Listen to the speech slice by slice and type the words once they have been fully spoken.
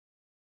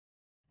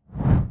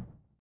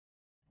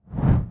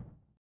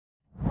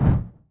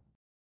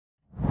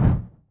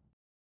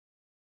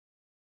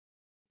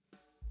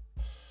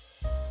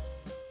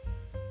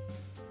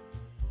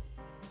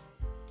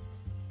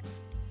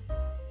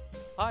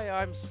Hi,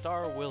 I'm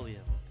Star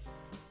Williams.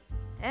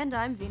 And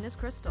I'm Venus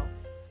Crystal.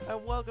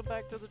 And welcome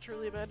back to the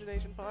Truly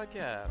Imagination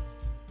Podcast.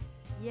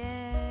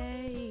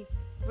 Yay!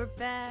 We're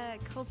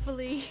back,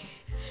 hopefully,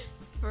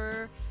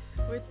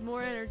 with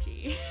more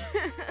energy.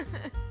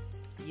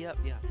 Yep.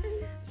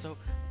 So,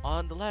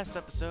 on the last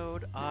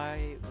episode,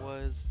 I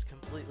was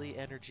completely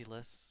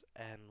energyless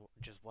and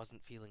just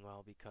wasn't feeling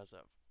well because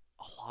of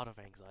a lot of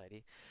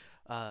anxiety.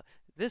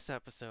 This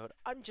episode,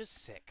 I'm just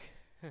sick.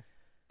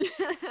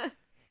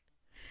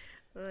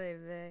 Oy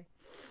vey.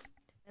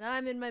 And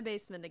I'm in my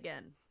basement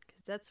again,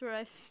 because that's where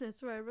I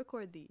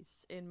record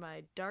these, in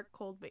my dark,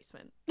 cold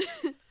basement.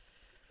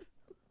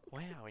 Wow, in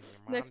your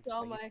mom's Next to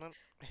all basement?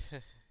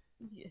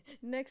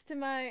 next to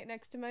my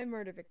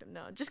murder victim.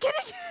 No, just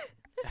kidding.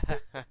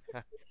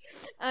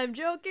 I'm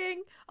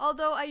joking.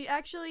 Although I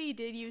actually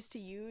did used to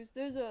use.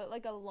 There's a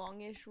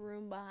longish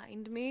room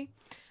behind me.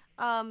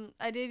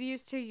 I did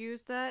used to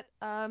use that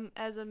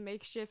as a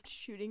makeshift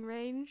shooting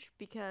range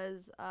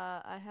because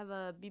I have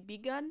a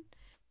BB gun,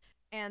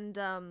 and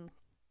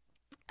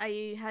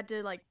I had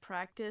to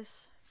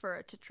practice for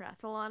a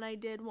tetrathlon I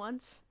did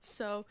once.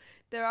 So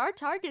there are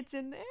targets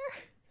in there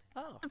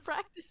Oh, to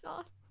practice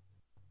on.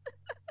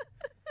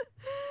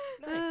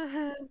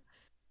 nice.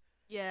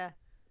 Yeah,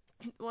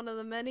 one of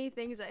the many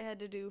things I had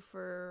to do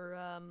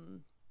for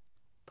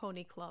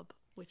Pony Club,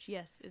 which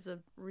yes is a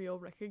real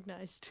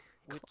recognized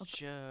club.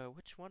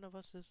 Which one of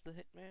us is the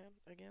hitman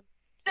again?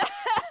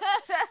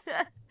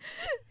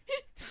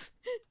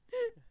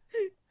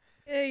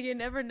 Hey, you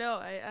never know.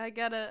 I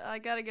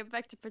gotta get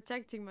back to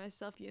protecting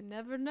myself. You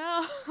never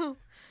know. Oh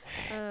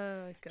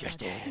God.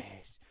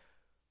 Justice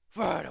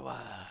for the world.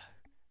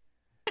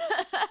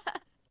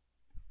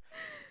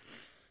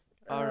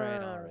 All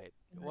right.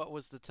 What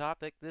was the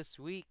topic this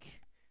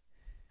week?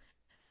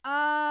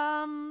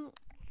 Well,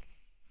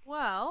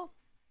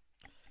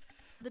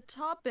 the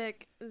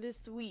topic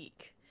this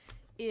week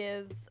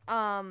is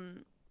I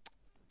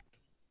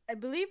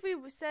believe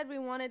we said we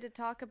wanted to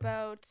talk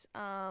about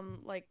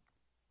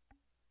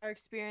our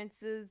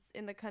experiences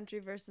in the country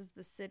versus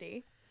the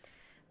city.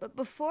 But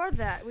before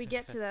that, we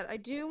get to that, I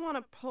do want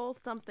to pull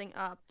something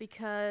up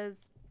because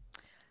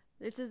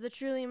this is the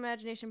Truly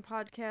Imagination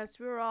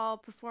Podcast. We're all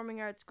performing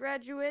arts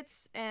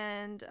graduates,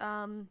 and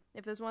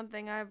if there's one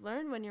thing I've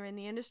learned when you're in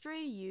the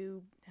industry,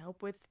 you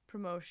help with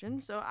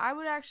promotion. So I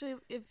would actually,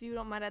 if you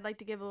don't mind, I'd like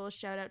to give a little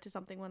shout out to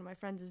something one of my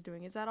friends is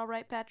doing. Is that all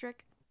right,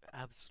 Patrick?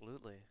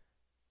 Absolutely.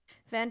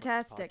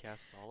 Fantastic. What this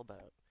podcast is all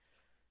about.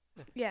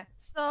 Yeah.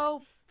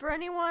 So for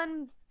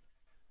anyone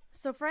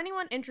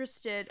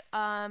interested,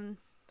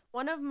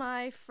 one of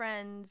my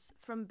friends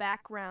from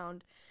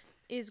background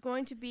is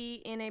going to be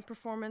in a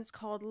performance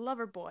called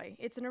Loverboy.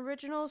 It's an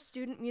original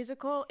student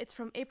musical. It's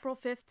from April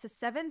 5th to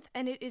 7th,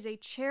 and it is a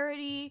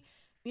charity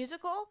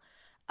musical.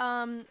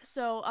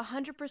 So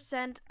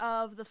 100%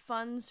 of the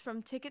funds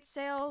from ticket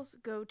sales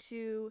go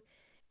to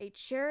a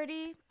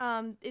charity.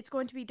 It's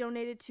going to be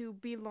donated to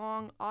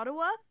Belong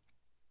Ottawa.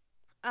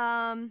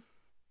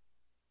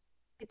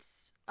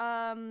 It's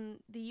the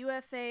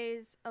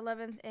UFA's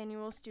 11th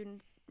annual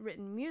student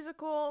written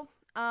musical.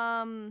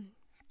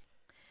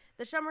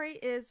 The summary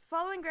is: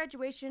 following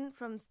graduation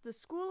from the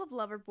School of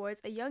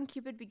Loverboys, a young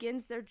Cupid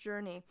begins their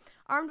journey.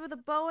 Armed with a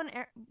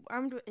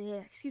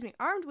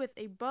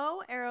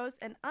bow, arrows,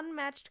 and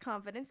unmatched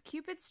confidence,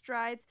 Cupid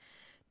strides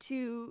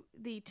to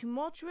the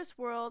tumultuous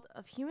world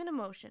of human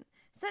emotion.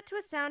 Set to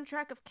a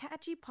soundtrack of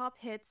catchy pop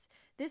hits,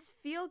 this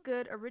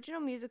feel-good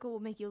original musical will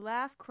make you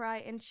laugh, cry,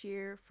 and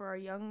cheer for our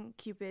young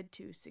Cupid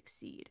to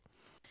succeed.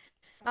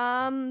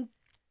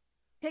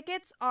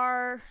 Tickets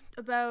are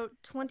about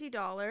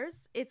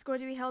 $20. It's going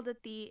to be held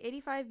at the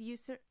 85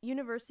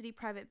 University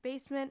private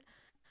basement.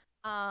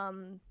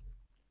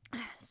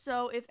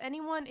 So if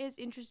anyone is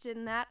interested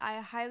in that, I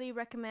highly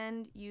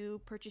recommend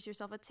you purchase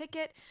yourself a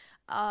ticket.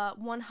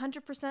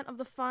 100% of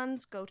the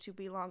funds go to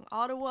Belong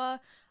Ottawa.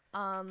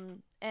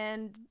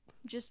 And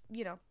just,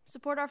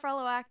 support our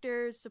fellow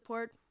actors,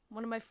 support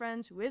one of my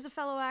friends who is a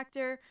fellow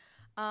actor.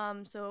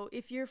 So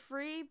if you're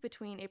free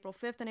between April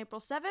 5th and April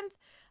 7th,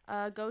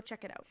 go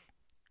check it out.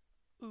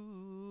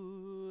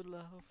 Ooh,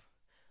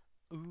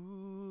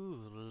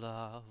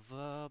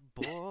 lover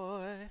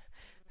boy.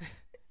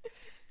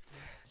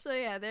 So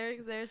yeah,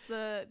 there's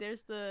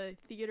the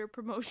theater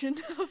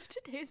promotion of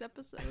today's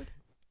episode.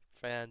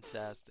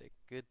 Fantastic.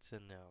 Good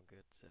to know.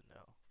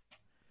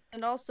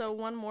 And also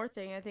one more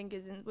thing I think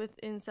is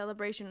in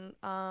celebration.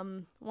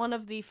 One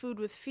of the Food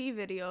with Fee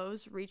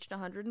videos reached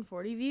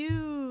 140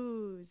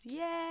 views.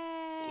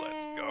 Yay!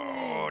 Let's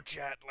go,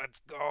 chat. Let's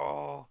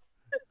go.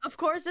 Of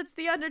course, it's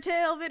the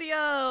Undertale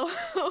video.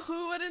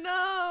 Who would have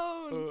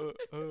known?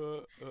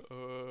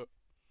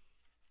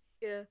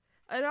 Yeah.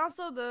 And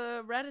also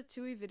the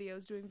Ratatouille video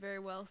is doing very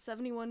well.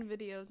 71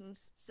 videos and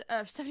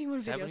 71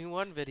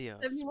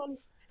 videos.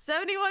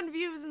 71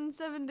 views in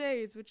 7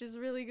 days, which is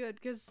really good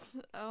because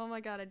oh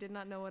my god, I did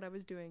not know what I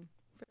was doing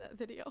for that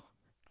video.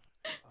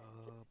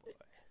 Oh boy.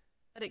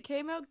 But it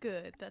came out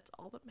good. That's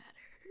all that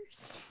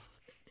matters.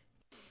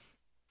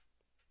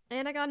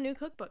 And I got a new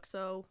cookbook,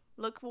 so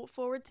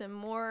forward to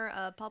more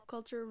pop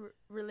culture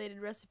related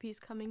recipes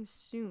coming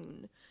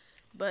soon.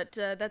 But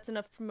that's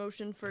enough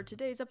promotion for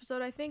today's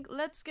episode, I think.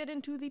 Let's get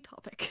into the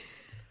topic.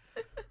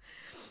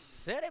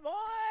 City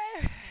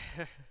boy.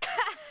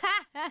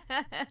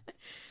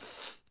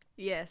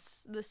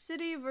 Yes, the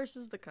city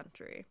versus the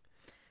country.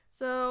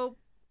 So,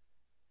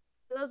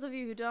 for those of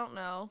you who don't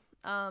know,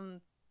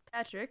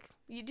 Patrick,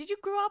 did you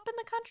grow up in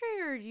the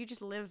country or do you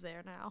just live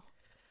there now?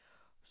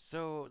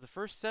 So the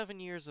first 7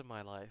 years of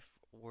my life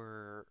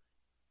were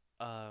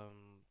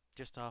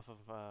just off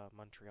of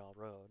Montreal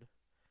Road.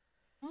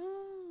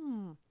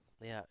 Mm.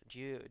 Yeah. Do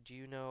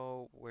you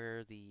know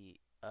where the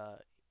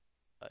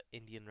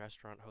Indian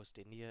restaurant Host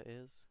India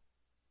is?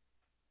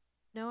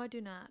 No, I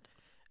do not.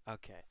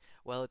 Okay.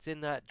 Well, it's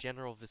in that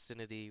general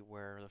vicinity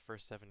where the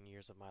first 7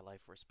 years of my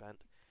life were spent.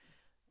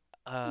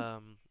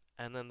 Um,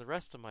 and then the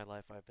rest of my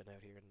life I've been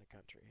out here in the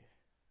country.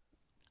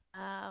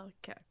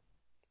 Okay.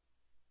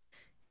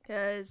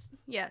 Because,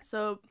 yeah,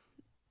 so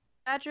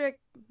Patrick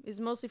is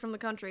mostly from the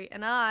country,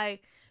 and I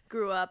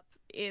grew up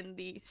in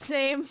the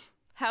same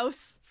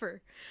house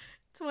for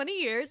 20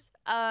 years,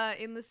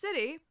 in the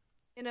city,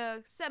 in a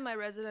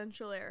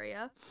semi-residential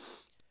area.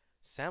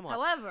 Semi.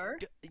 However,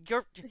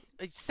 You're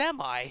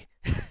semi.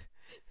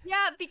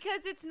 yeah,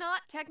 because it's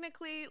not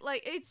technically,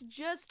 like, it's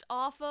just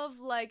off of,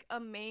 like, a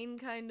main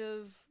kind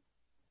of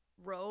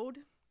road.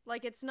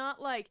 Like, it's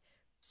not, like,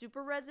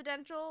 super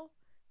residential,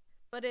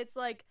 but it's,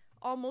 like,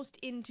 almost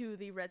into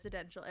the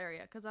residential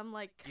area, because I'm,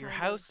 like, Your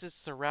kind of house is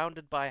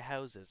surrounded by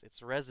houses.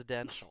 It's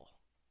residential.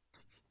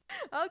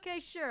 okay,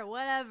 sure,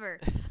 whatever.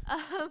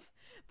 Um,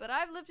 but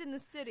I've lived in the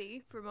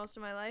city for most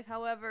of my life.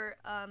 However,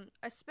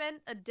 I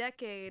spent a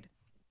decade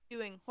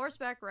doing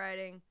horseback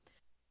riding,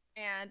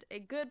 and a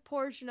good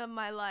portion of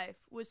my life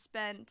was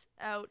spent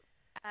out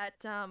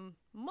at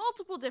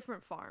multiple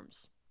different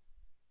farms,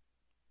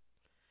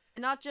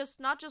 and not just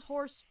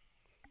horse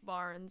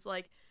barns.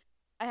 Like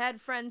I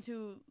had friends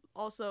who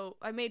also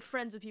I made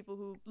friends with people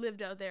who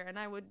lived out there, and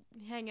I would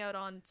hang out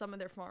on some of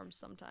their farms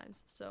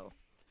sometimes. So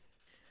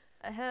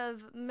I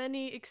have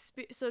many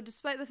so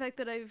despite the fact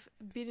that I've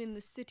been in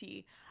the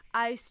city,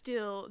 I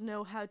still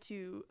know how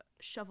to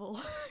shovel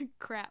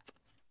crap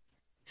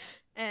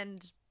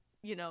and,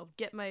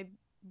 get my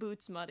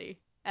boots muddy,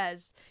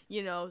 as,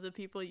 the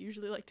people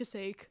usually like to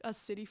say us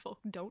city folk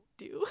don't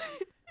do.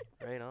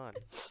 Right on.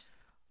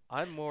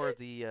 I'm more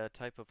the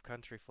type of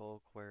country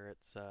folk where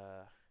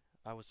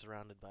I was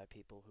surrounded by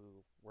people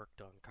who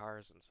worked on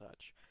cars and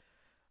such.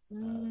 Uh,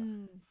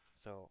 Mm.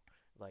 so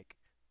like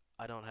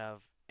I don't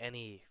have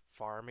any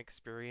farm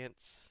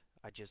experience.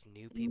 I just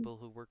knew Mm. people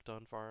who worked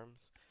on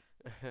farms.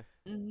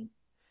 Mm.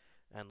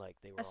 And like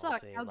they I were all saw a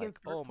saying cow like,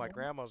 give birth "Oh, my once.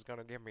 grandma's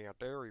gonna give me a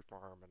dairy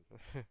farm,"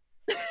 and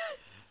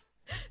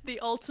The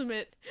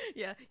ultimate,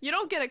 yeah. You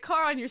don't get a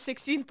car on your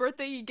 16th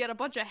birthday, you get a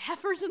bunch of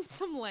heifers and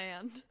some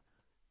land.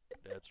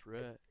 that's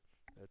right.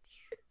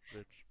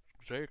 That's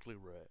exactly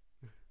right.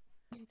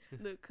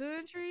 The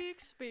country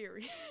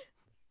experience.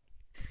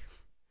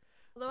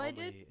 Although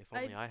If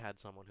I only I had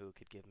someone who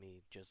could give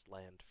me just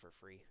land for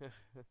free.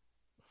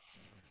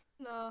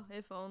 no,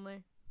 if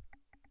only.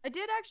 I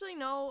did actually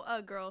know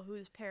a girl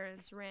whose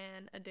parents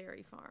ran a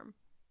dairy farm.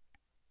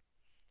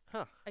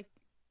 Huh. Like,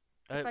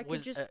 if I could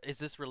Was just, is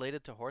this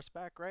related to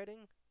horseback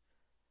riding?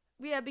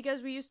 yeah,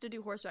 because we used to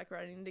do horseback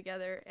riding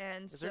together,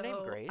 and Is her name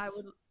so I Grace?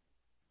 would.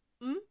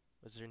 Hmm?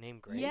 Was her name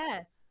Grace?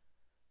 Yes.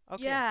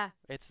 Okay. Yeah.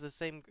 It's the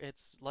same.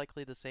 It's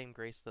likely the same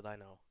Grace that I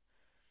know.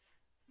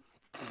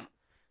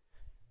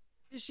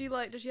 Does she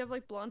have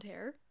like blonde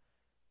hair,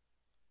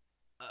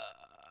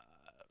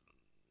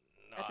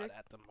 Not Patrick?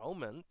 at the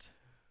moment.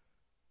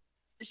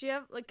 Does she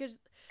have like,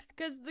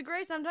 cause the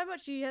Grace I'm talking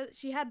about,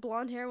 she had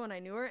blonde hair when I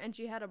knew her, and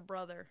she had a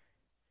brother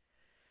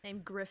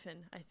named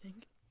Griffin, I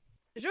think.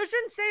 I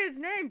shouldn't say his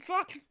name.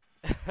 Fuck.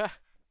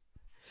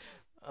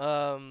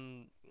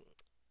 um,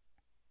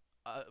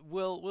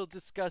 we'll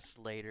discuss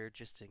later,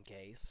 just in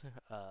case.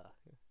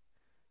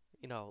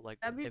 Like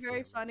That'd be if we very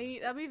remember. funny.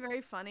 That'd be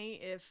very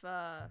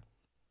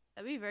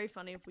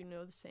funny if we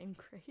know the same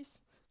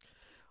Grace.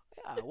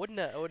 Yeah, wouldn't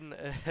it? Wouldn't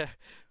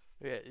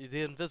yeah,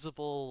 the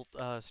invisible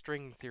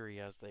string theory,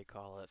 as they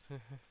call it.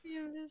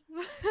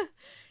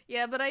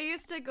 Yeah, but I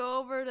used to go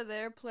over to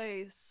their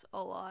place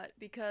a lot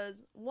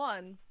because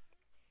one,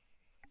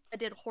 I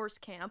did horse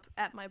camp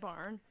at my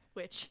barn,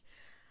 which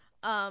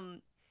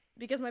um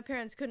because my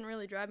parents couldn't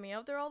really drive me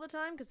out there all the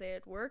time because they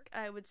had work,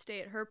 I would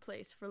stay at her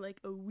place for like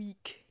a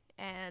week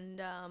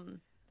and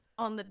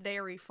on the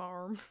dairy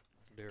farm,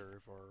 Dairy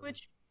farm.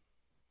 which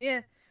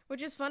yeah,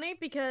 which is funny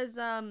because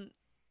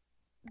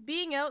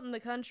being out in the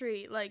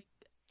country, like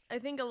I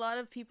think a lot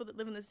of people that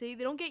live in the city,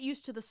 they don't get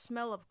used to the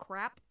smell of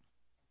crap,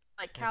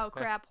 like cow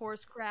crap,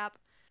 horse crap,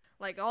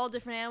 like all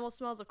different animal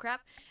smells of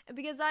crap. And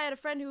because I had a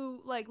friend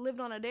who like lived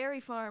on a dairy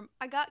farm,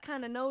 I got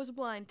kind of nose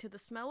blind to the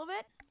smell of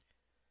it,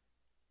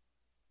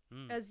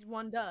 Hmm. as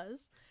one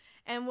does.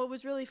 And what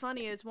was really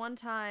funny is one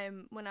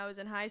time when I was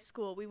in high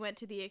school, we went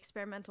to the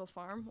experimental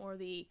farm or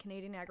the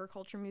Canadian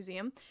Agriculture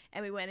Museum,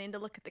 and we went in to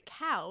look at the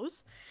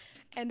cows.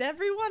 and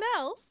everyone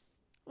else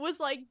was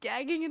like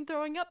gagging and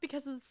throwing up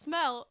because of the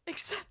smell,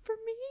 except for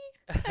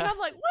me. And I'm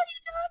like, what are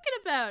you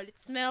talking about? It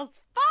smells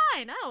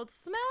fine. I don't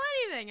smell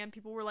anything. And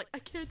people were like, I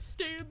can't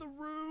stay in the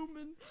room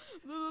and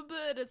blah, blah,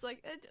 blah. And it's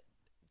like,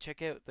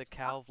 Check out the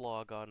cow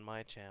vlog on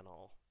my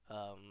channel.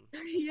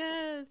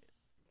 yes.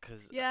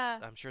 Because Yeah.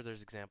 I'm sure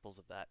there's examples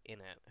of that in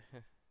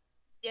it.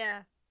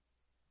 Yeah.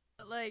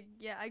 But, like,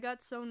 yeah, I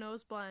got so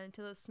nose blind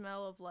to the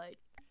smell of like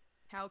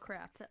cow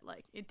crap that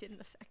like it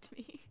didn't affect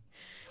me.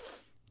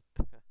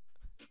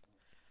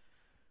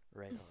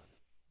 Right on.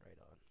 Right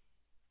on.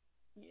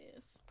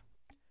 Yes.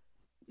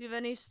 Do you have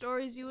any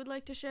stories you would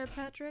like to share,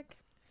 Patrick?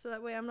 So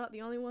that way I'm not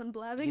the only one You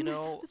blabbing this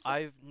know, episode.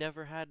 I've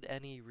never had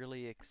any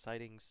really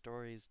exciting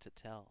stories to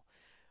tell.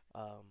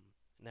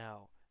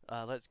 Now,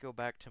 let's go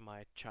back to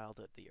my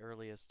childhood, the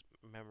earliest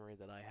memory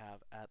that I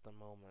have at the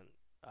moment.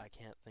 I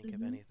can't think of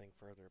Mm-hmm. anything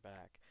further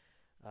back.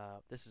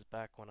 This is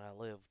back when I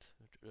lived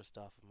just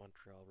off of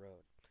Montreal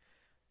Road.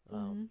 Um,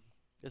 Mm-hmm.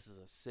 this is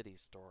a city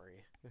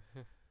story.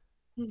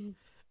 Mm-hmm.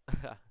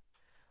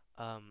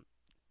 um,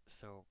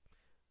 so,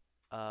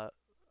 uh,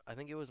 I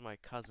think it was my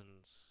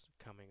cousins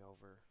coming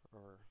over,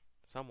 or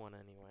someone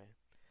anyway.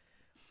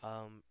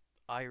 Um,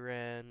 I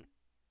ran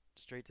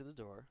straight to the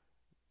door,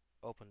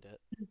 opened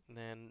it, and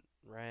then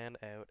ran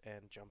out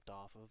and jumped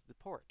off of the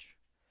porch,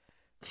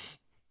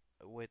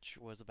 which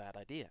was a bad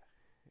idea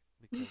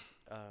because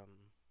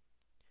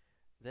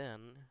then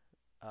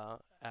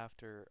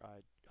after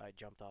I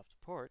jumped off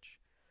the porch,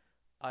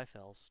 I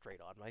fell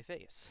straight on my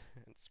face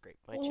and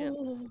scraped my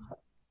chin. Oh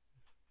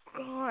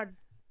God.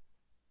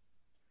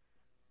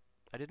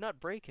 I did not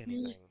break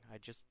anything. I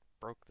just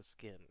broke the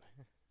skin.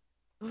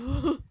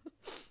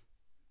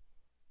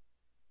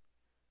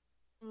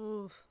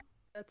 Oof.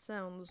 That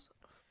sounds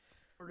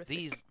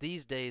horrific.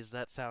 These days,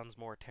 that sounds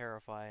more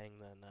terrifying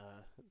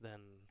than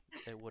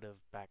it would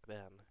have back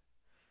then.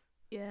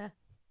 Yeah.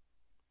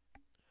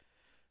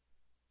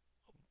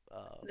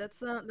 Um,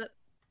 That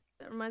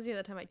reminds me of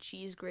the time I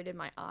cheese grated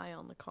my eye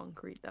on the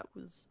concrete. That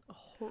was a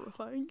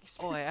horrifying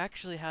oh, I experience.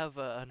 actually have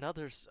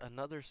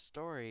another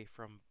story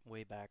from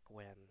way back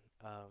when,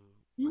 Mm.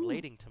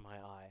 relating to my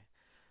eye.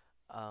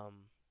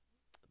 Um,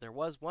 there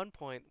was one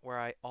point where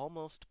I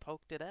almost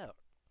poked it out.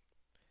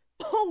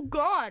 Oh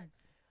God.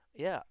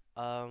 Yeah.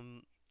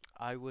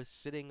 I was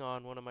sitting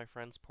on one of my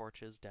friend's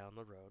porches down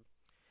the road,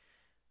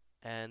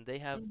 and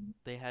Mhm.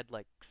 they had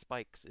like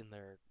spikes in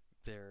their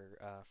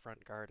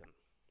front garden.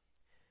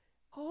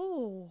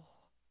 Oh.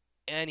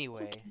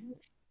 Anyway, Okay.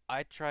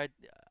 I tried.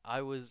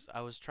 I was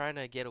trying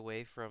to get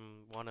away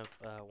from one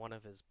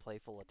of his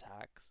playful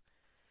attacks.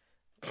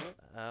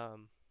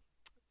 Um,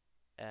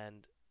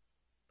 and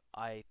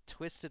I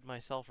twisted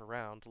myself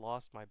around,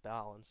 lost my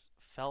balance,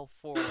 fell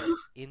forward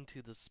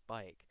into the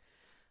spike.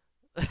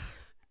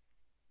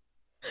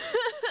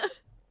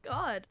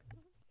 God.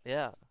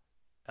 Yeah.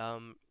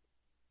 Um,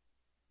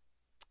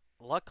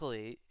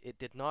 luckily, it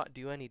did not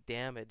do any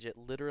damage. It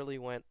literally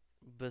went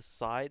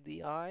beside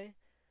the eye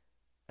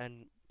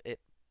and it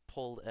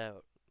pulled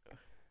out.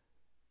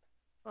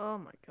 Oh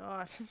my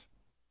God.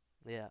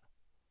 Yeah.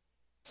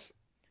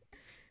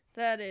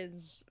 That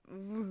is.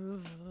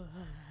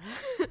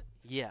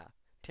 Yeah.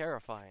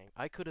 Terrifying.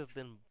 I could have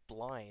been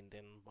blind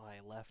in my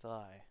left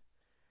eye.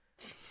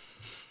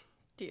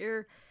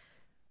 Dear,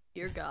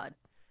 dear God.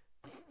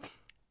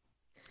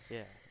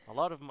 Yeah. A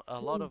lot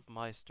Ooh. of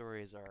my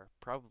stories are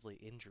probably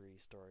injury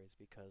stories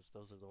because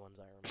those are the ones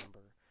I remember.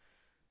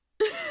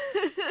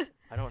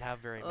 I don't have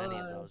very many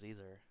of uh, those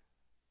either.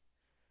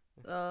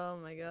 oh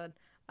my God.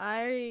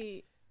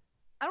 I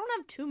I don't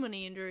have too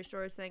many injury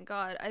stories, thank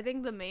God. I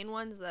think the main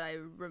ones that I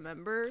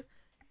remember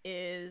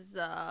is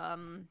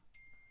um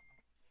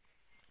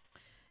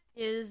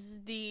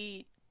is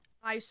the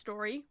eye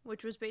story,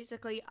 which was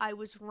basically I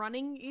was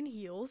running in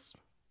heels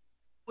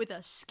with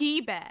a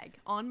ski bag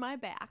on my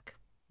back.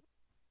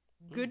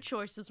 Mm. Good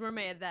choices were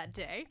made that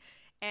day.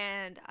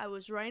 And I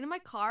was running in my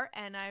car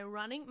and I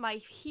running my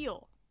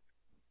heel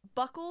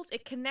buckles,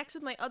 it connects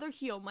with my other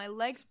heel, my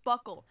legs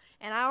buckle,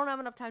 and I don't have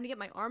enough time to get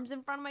my arms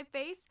in front of my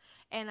face,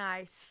 and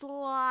I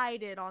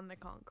slide it on the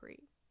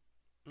concrete.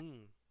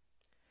 Mm.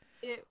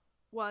 It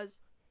was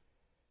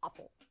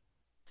awful.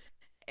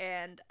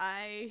 And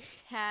I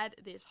had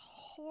this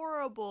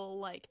horrible,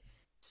 like,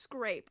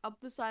 scrape up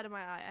the side of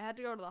my eye. I had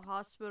to go to the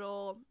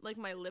hospital. Like,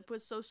 my lip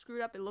was so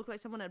screwed up, it looked like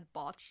someone had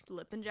botched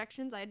lip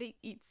injections. I had to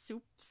eat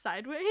soup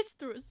sideways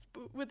through a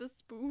spoon with a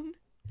spoon.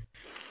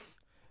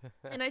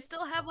 And I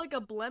still have like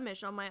a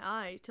blemish on my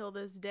eye till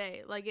this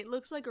day. Like it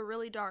looks like a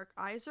really dark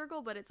eye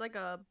circle, but it's like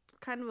a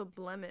kind of a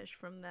blemish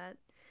from that.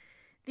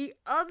 The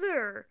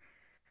other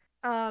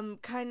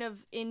kind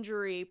of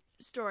injury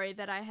story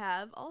that I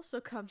have also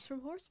comes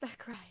from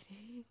horseback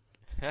riding.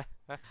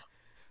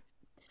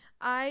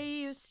 I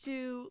used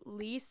to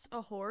lease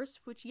a horse,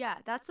 which yeah,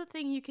 that's a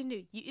thing you can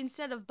do. You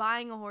instead of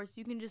buying a horse,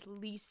 you can just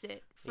lease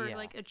it for Yeah.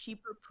 like a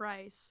cheaper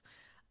price.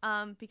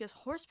 Because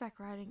horseback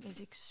riding is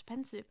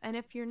expensive, and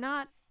if you're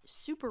not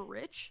super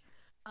rich,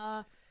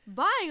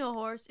 Buying a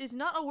horse is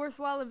not a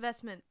worthwhile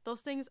investment.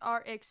 Those things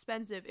are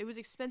expensive. It was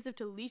expensive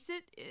to lease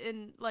it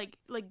in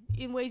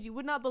in ways you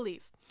would not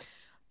believe.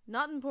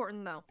 Not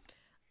important though.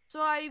 So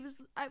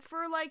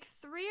for like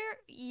 3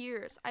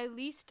 years. I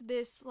leased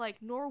this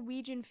like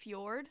Norwegian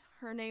fjord.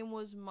 Her name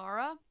was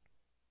Mara.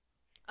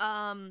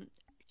 Um,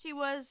 she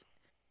was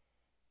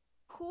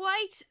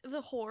quite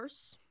the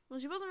horse. Well,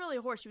 she wasn't really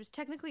a horse. She was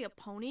technically a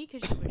pony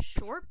because she was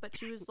short, but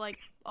she was like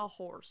a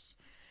horse.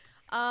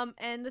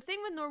 And the thing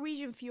with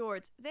Norwegian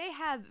fjords, they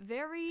have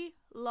very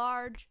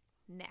large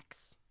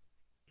necks,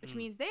 which Mm.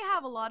 means they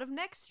have a lot of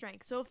neck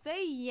strength. So if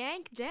they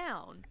yank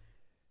down,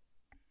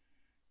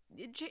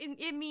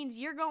 it means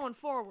you're going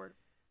forward.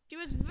 She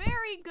was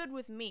very good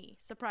with me,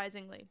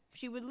 surprisingly.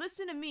 She would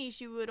listen to me,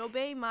 she would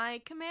obey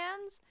my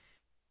commands,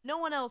 no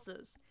one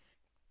else's.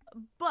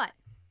 But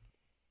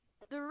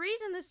the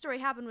reason this story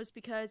happened was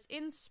because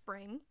in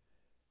spring,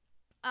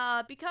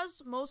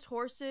 because most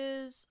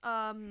horses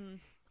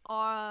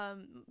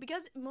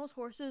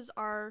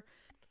are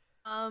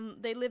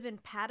they live in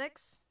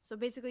paddocks, so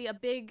basically a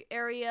big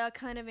area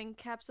kind of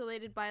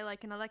encapsulated by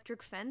like an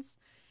electric fence.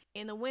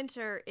 In the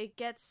winter, it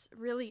gets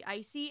really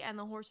icy and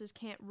the horses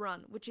can't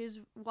run, which is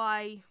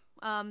why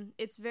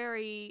it's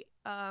very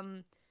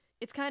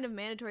it's kind of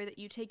mandatory that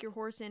you take your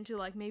horse into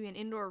like maybe an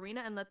indoor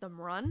arena and let them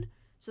run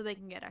so they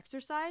can get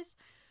exercise.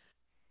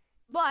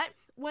 But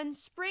when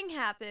spring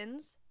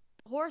happens,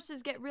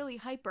 horses get really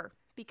hyper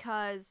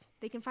because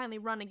they can finally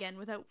run again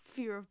without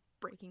fear of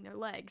breaking their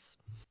legs.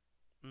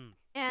 Mm.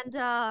 And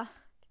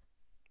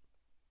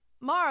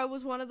Mara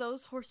was one of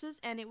those horses,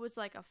 and it was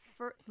like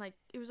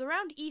it was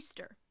around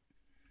Easter.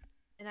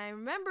 And I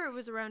remember it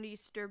was around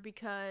Easter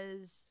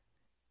because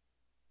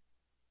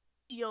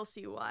you'll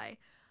see why.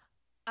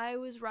 I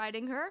was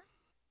riding her.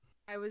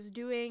 I was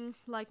doing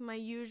like my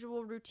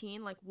usual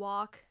routine, like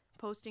walk,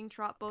 posting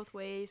trot both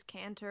ways,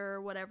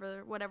 canter,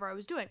 whatever I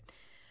was doing.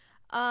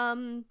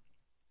 Um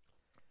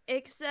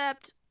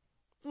except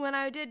when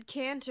I did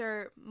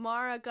canter,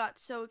 Mara got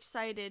so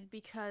excited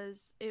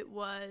because it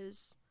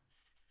was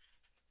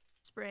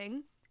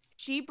spring.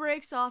 She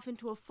breaks off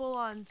into a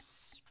full-on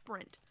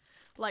sprint.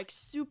 Like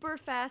super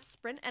fast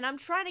sprint, and I'm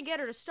trying to get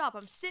her to stop.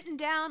 I'm sitting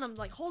down, I'm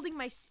like holding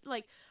my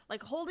like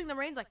holding the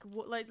reins like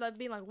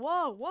being like,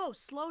 "Whoa,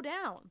 slow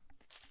down."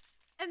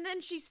 And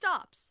then she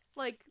stops.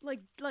 Like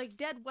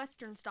dead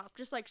western stop.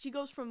 Just like she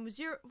goes from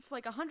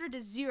 100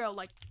 to 0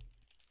 like,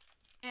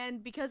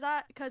 and because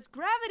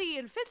gravity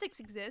and physics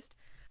exist,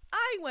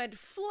 I went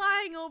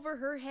flying over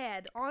her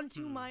head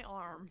onto Hmm. my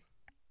arm.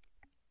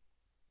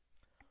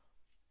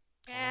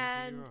 Onto your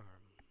And arm.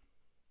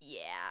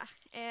 yeah,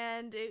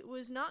 and it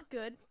was not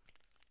good.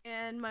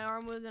 And my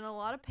arm was in a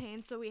lot of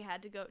pain, so we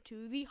had to go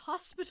to the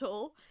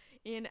hospital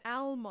in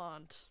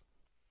Almont.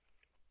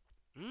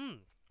 Mm.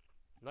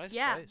 Nice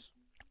Yeah, place.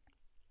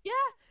 yeah,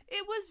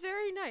 it was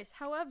very nice.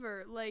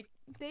 However, like,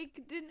 they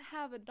didn't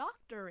have a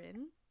doctor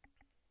in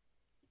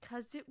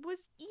because it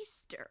was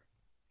Easter.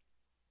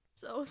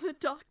 So the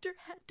doctor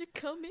had to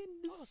come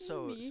in to Oh,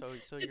 see me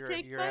so to your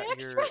take your my a-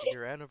 x-ray.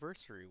 your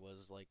anniversary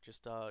was like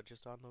just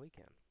on the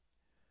weekend.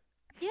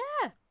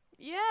 Yeah,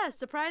 yeah,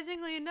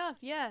 surprisingly enough,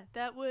 yeah,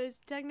 that was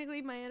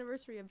technically my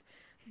anniversary of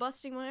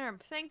busting my arm.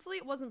 Thankfully,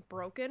 it wasn't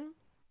broken.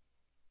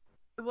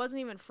 It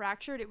wasn't even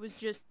fractured. It was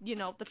just,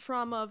 the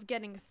trauma of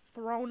getting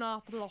thrown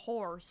off the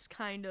horse,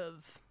 kind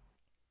of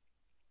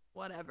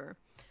whatever.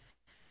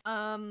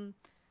 Um,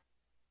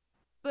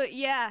 but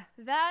yeah,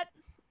 that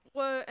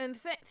was, and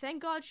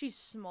thank God she's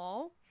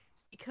small,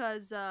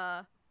 because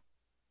for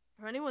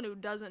anyone who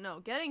doesn't know,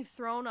 getting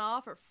thrown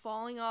off or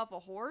falling off a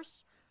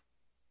horse,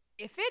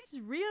 if it's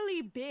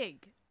really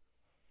big,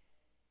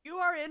 you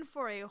are in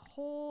for a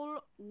whole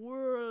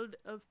world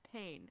of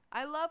pain.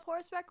 I love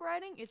horseback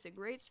riding. It's a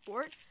great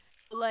sport.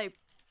 But, like,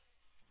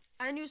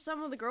 I knew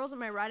some of the girls at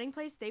my riding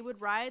place, they would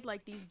ride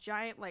like these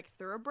giant like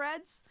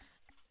thoroughbreds.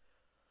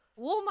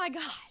 Oh my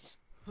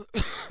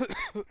god.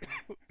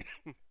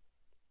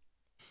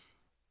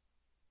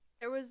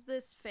 There was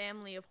this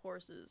family of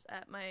horses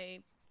at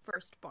my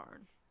first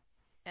barn.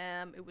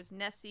 It was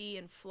Nessie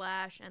and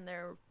Flash and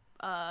their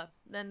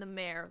then the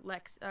mare,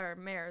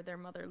 their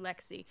mother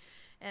Lexi.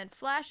 And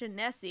Flash and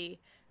Nessie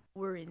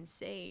were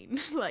insane.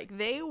 Like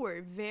they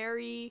were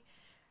very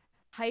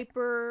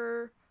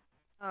hyper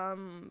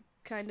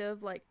kind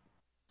of like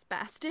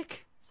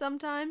spastic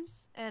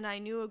sometimes. And I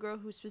knew a girl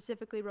who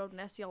specifically rode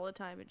Nessie all the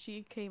time, and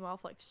she came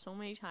off like so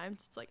many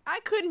times. It's like, I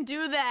couldn't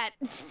do that.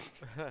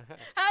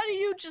 How do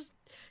you just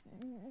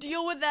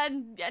deal with that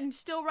and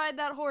still ride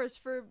that horse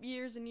for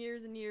years and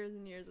years and years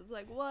and years? It's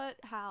like, what?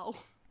 How?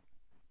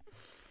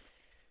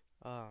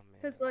 Oh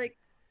Because, man. like,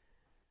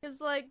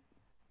 because, like,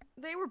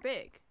 they were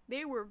big.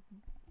 They were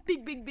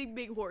big, big, big,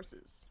 big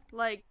horses.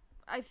 Like,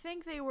 I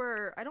think they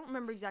were, I don't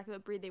remember exactly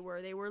what breed they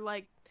were. They were,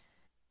 like,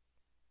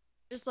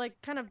 just,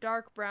 like, kind of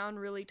dark brown,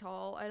 really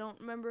tall. I don't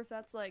remember if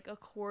that's, like, a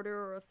quarter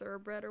or a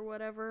thoroughbred or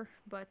whatever.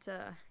 But,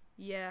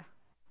 yeah.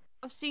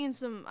 I've seen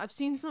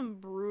some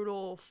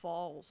brutal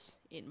falls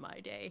in my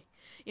day.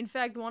 In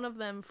fact, one of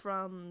them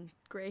from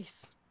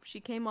Grace. She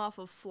came off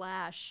of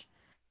Flash.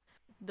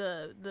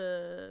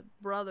 the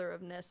brother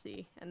of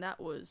Nessie, and that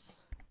was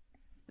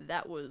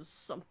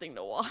something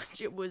to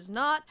watch. It was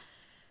not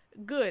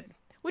good,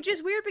 which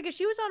is weird because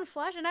she was on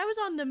Flash and I was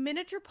on the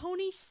miniature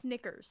pony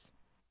Snickers.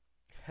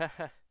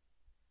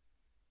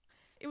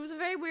 It was a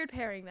very weird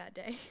pairing that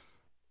day.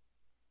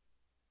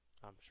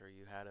 I'm sure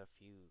you had a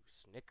few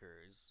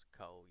Snickers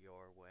go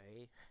your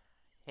way.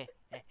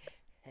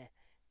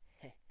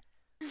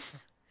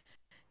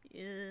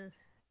 Yeah.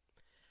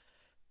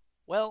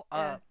 Well,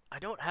 Yeah. I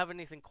don't have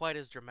anything quite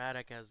as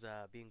dramatic as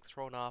being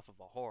thrown off of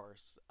a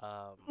horse.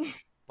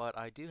 But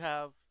I do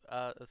have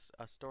a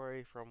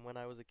story from when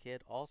I was a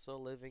kid, also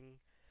living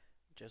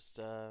just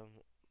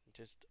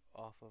just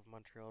off of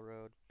Montreal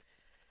Road.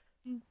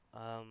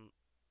 Um,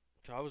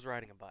 so I was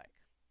riding a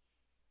bike.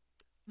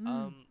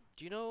 Mm.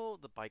 Do you know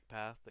the bike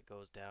path that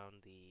goes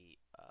down the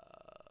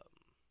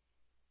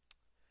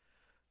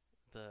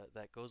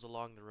that goes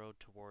along the road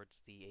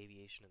towards the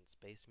Aviation and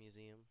Space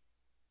Museum?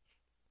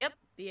 Yep,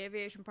 the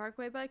Aviation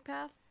Parkway bike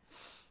path.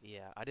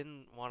 Yeah, I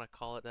didn't want to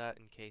call it that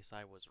in case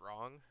I was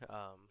wrong.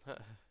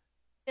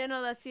 Yeah,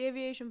 no, that's the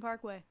Aviation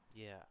Parkway.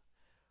 Yeah.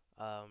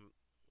 Um,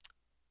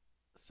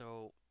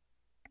 so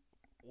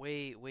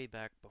way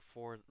back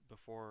before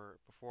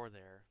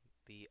there,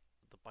 the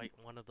bike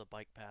one of the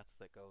bike paths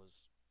that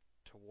goes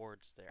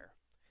towards there.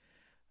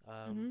 Um,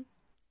 Mm-hmm.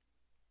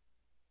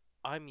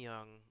 I'm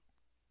young.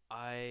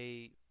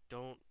 I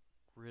don't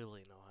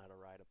really know how to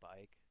ride a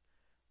bike.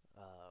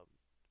 Um,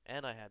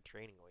 and I had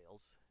training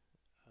wheels.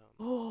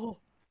 Um, Oh.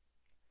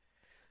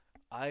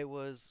 I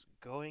was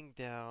going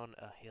down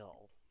a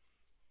hill,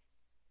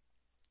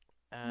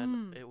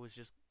 and Mm. it was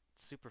just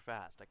super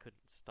fast. I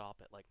couldn't stop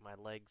it. Like my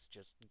legs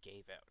just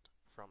gave out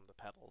from the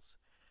pedals.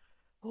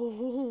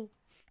 Oh.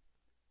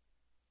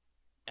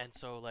 And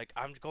so like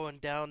I'm going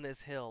down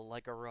this hill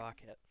like a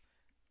rocket.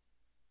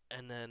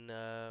 And then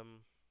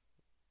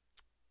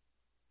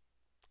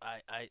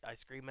I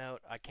scream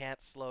out, I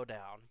can't slow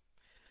down.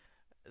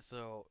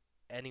 So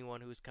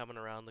anyone who's coming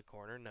around the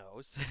corner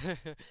knows.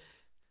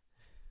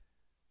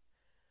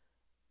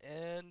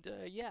 And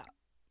yeah,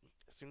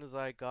 as soon as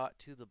I got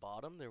to the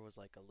bottom, there was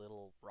like a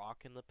little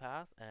rock in the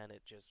path, and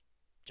it just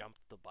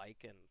jumped the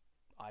bike, and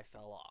I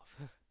fell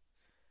off.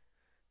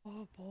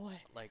 Oh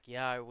boy. Like,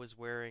 yeah, I was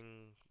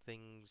wearing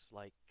things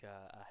like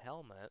a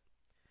helmet,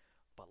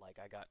 but like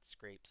I got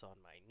scrapes on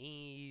my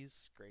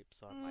knees,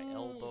 scrapes on my Mm.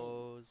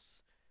 elbows.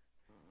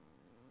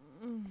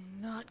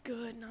 Not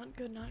good, not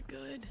good, not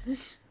good.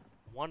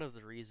 One of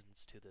the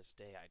reasons to this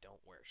day I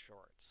don't wear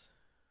shorts.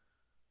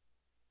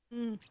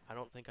 Mm. I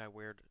don't think I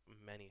wore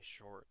many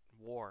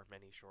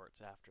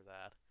shorts after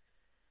I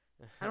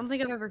that. don't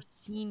think I've ever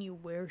seen you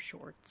wear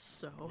shorts,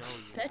 so No,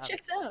 you that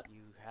checks haven't. out.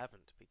 You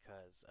haven't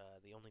because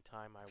the only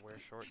time I wear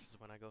shorts is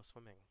when I go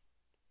swimming.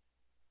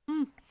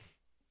 Mm.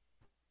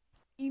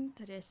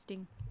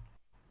 Interesting.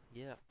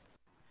 Yeah.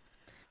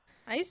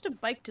 I used to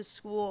bike to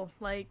school,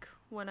 like,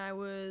 when I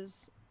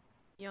was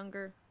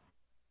younger,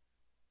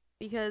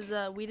 because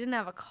we didn't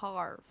have a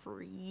car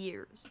for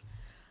years.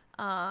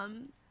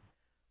 Um,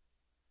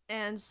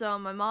 and so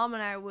my mom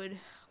and I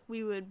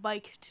we would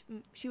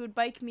she would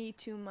bike me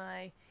to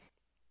my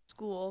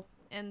school,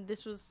 and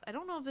this was, I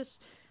don't know if this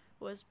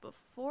was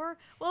before,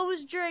 well, it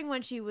was during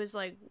when she was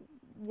like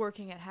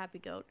working at Happy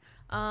Goat.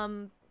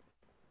 Um,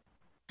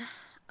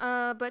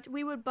 but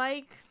we would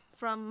bike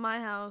from my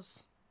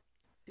house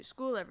to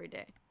school every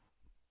day.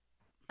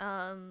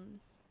 I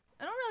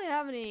don't really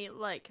have any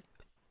like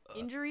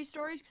injury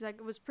stories because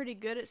I was pretty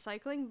good at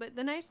cycling. But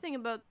the nice thing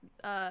about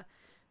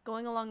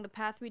going along the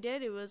path we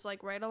did, it was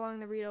like right along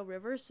the Rideau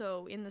River.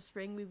 So in the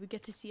spring, we would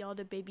get to see all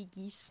the baby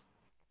geese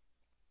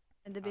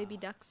and the baby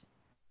Ah. ducks.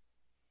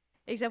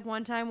 Except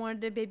one time, one of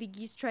the baby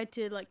geese tried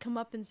to like come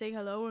up and say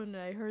hello, and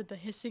I heard the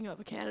hissing of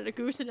a Canada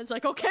goose, and it's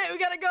like, okay, we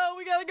gotta go,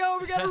 we gotta go,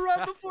 we gotta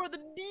run before the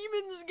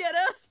demons get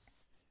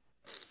us.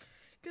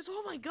 Because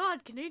oh my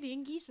God,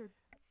 Canadian geese are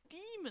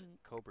demons.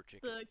 Cobra The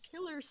chickens.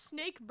 killer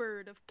snake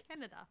bird of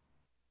Canada.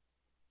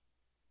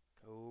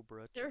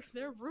 Cobra They're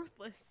chickens.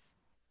 ruthless.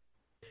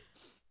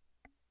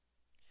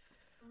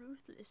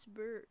 Ruthless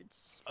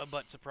birds.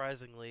 But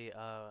surprisingly,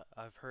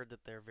 I've heard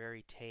that they're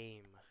very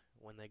tame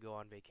when they go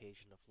on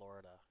vacation to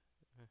Florida.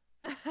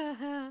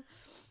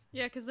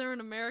 Yeah, because they're in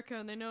America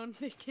and they know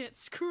they can't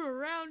screw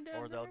around down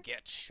Or they'll there.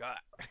 get shot.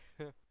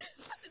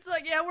 It's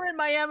like, yeah, we're in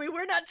Miami.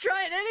 We're not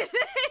trying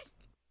anything.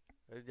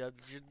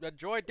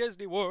 Enjoy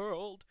Disney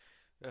World.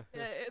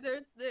 Yeah,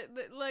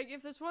 like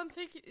if there's one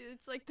thing,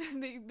 it's like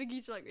the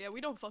geese are like, yeah,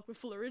 we don't fuck with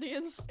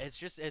Floridians. It's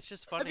just Have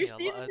funny you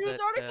seen the news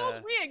that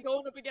articles? We ain't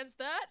going up against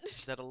that.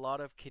 that a lot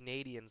of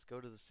Canadians go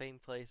to the same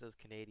place as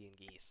Canadian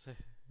geese.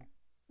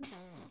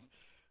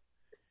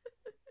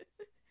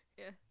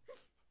 Yeah.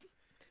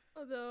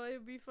 Although it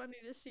would be funny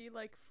to see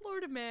like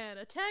Florida man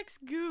attacks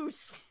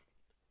goose.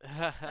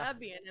 That'd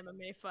be an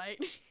MMA fight.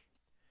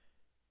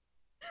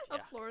 A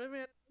Yeah. Florida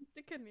man against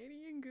the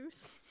Canadian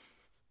goose.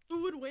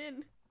 Who would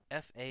win?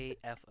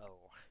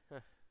 FAFO.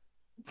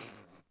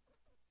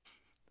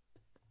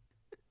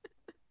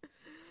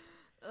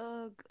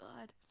 Oh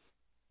God.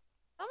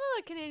 Some of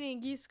the Canadian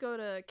geese go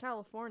to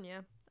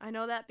California. I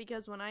know that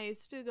because when I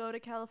used to go to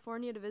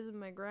California to visit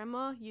my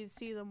grandma, you'd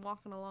see them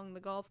walking along the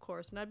golf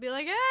course, and I'd be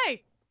like,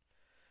 "Hey,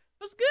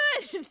 what's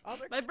good,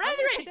 my Other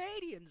brethren?"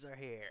 Canadians are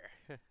here.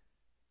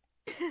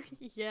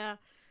 Yeah,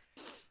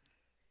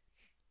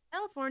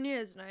 California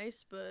is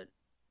nice, but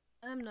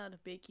I'm not a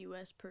big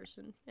U.S.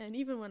 person, and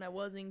even when I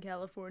was in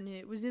California,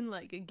 it was in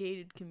like a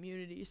gated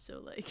community, so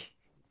like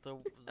The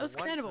I the was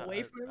one kind of away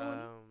time from everyone.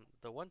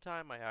 the one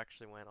time I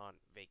actually went on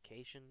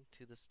vacation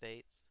to the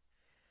States,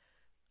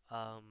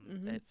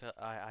 Hmm. it felt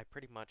I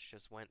pretty much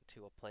just went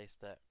to a place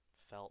that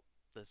felt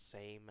the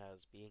same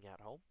as being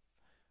at home,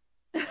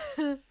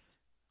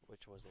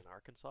 which was in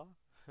Arkansas.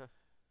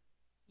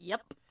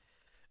 Yep.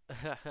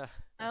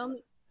 I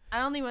only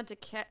I only went to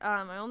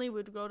I only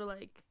would go to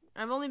like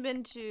I've only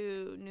been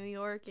to New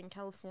York and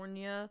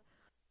California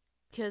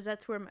because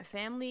that's where my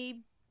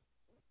family,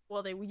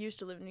 well, they used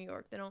to live in New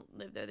York. They don't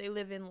live there. They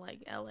live in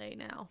like LA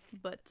now.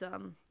 But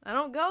I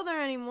don't go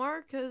there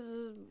anymore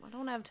cuz I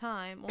don't have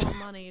time or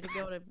money to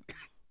go to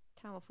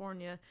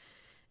California,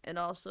 and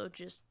also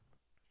just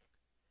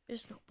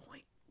there's no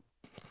point.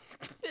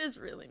 There's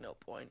really no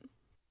point.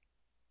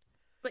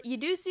 But you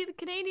do see the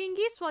Canadian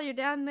geese while you're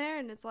down there,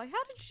 and it's like,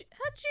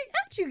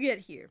 how'd you get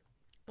here?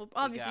 Well, We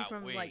obviously got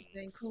from like wings.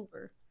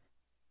 Vancouver.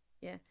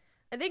 Yeah.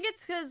 I think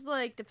it's because,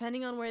 like,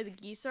 depending on where the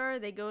geese are,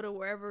 they go to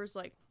wherever's,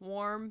 like,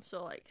 warm.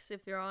 So, like,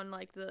 if they're on,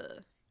 like,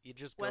 the You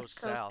just go west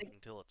coast, south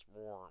until it's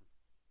warm.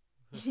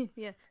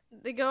 yeah.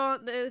 They go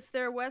on, if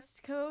they're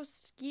west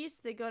coast geese,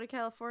 they go to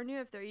California.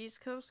 If they're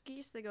east coast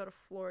geese, they go to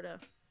Florida.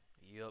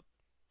 Yup.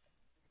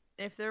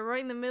 If they're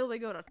right in the middle, they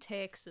go to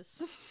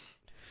Texas.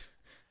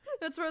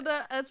 That's where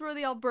the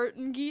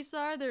Albertan geese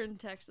are. They're in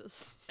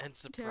Texas, And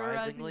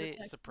terrorizing the surprisingly,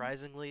 Texans.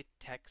 surprisingly,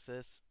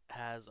 Texas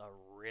has a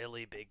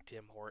really big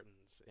Tim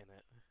Hortons in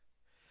it.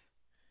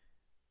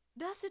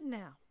 Does it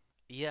now?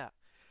 Yeah,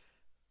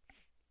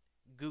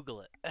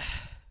 Google it.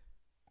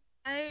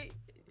 I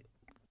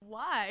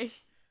Why?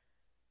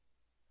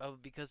 Oh,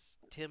 because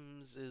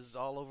Tim's is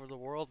all over the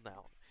world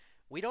now.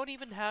 We don't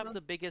even have Well,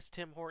 the biggest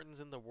Tim Hortons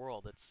in the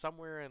world. It's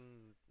somewhere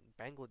in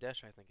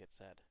Bangladesh, I think it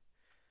said.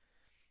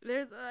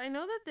 I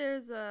know that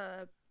there's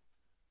a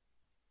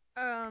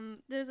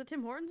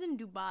Tim Hortons in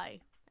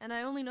Dubai, and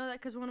I only know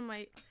that because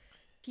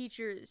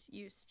teachers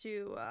used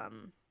to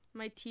one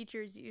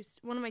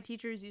of my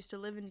teachers used to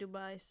live in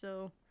Dubai.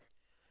 So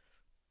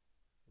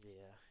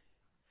Yeah.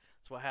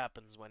 That's what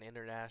happens when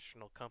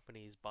international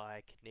companies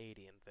buy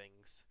Canadian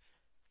things.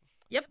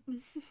 yep.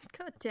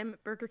 God damn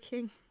it, Burger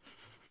King!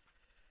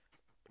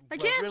 I Well,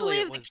 can't really,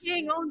 it believe the was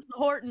king owns the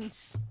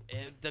Hortons.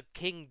 the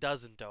king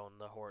doesn't own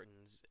the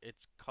Hortons.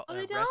 It's Oh, a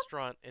they don't?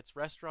 restaurant. It's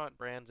Restaurant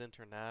Brands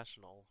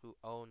International who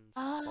owns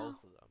Oh,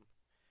 both of them.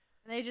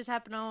 they just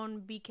happen to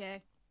own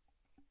BK.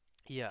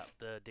 Yeah,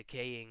 the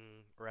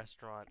decaying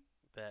restaurant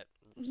that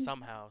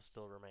somehow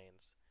still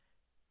remains.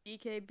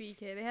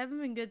 BK. They haven't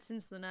been good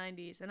since the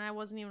 90s, and I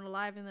wasn't even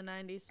alive in the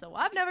 90s, so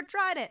I've never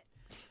tried it.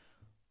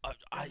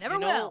 I You never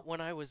know, will.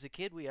 when I was a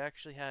kid, we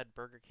actually had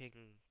Burger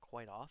King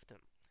quite often.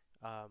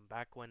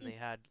 Back when they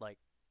had like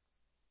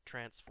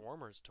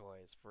Transformers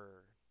toys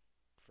for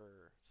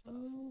stuff.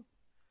 Mm.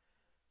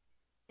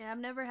 Yeah, I've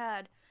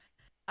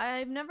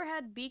never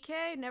had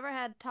BK, never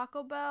had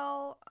Taco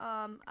Bell.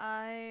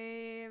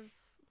 I've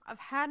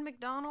had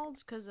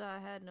McDonald's because I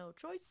had no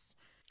choice,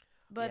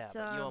 Yeah, but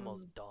but you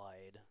almost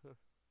died.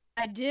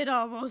 I did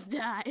almost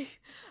die.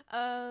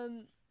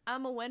 Um,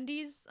 I'm a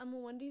Wendy's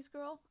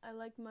girl. I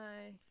like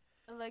my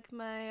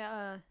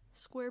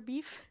square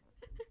beef.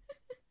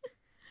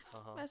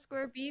 Uh-huh. My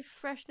square beef,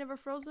 fresh, never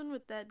frozen,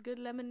 with that good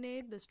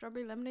lemonade. The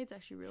strawberry lemonade's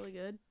actually really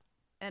good.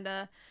 And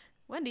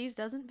Wendy's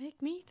doesn't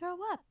make me throw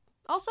up.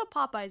 Also,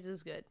 Popeyes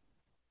is good.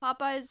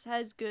 Popeyes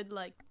has good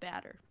like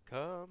batter.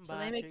 Come So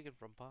they buy make chicken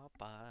from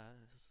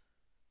Popeyes.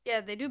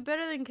 Yeah, they do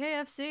better than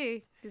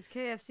KFC because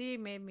KFC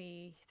made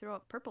me throw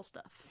up purple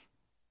stuff.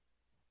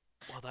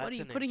 Well, What are that's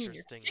you an putting in your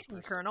interesting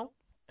chicken, Colonel?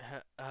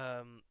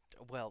 um,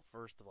 well,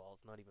 first of all,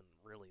 it's not even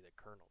really the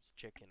Colonel's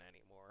chicken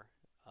anymore.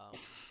 Um,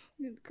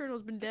 The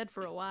Colonel's been dead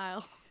for a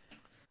while,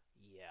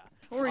 yeah.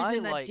 or he's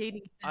in that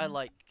dating I sim.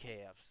 like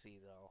KFC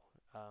though.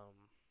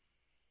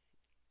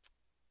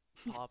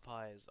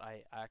 Popeyes,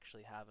 I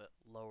actually have it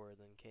lower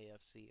than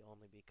KFC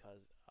only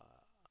because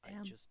Damn.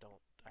 I just don't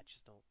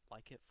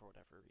like it for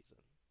whatever reason.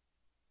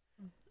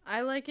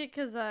 I like it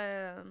because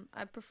I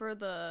prefer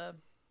the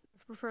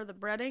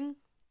breading.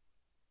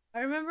 I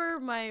remember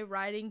my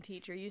riding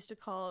teacher used to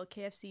call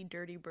KFC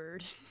Dirty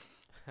Bird.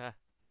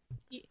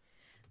 He-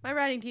 my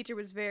riding teacher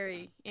was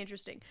very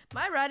interesting.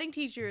 My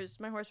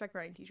horseback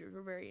riding teachers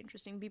were very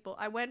interesting people.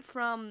 I went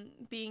from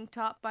being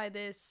taught by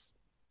this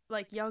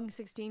like young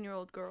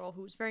 16-year-old girl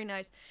who was very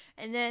nice,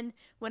 and then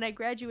when I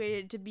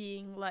graduated to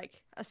being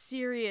like a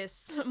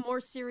serious, more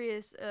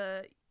serious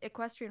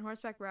equestrian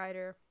horseback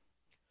rider,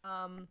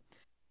 um,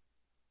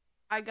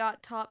 I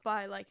got taught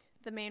by like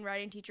the main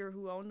riding teacher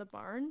who owned the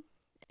barn,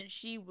 and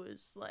she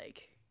was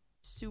like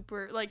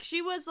super, like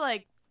she was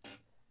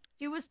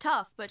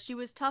tough, but she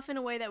was tough in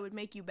a way that would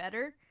make you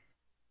better.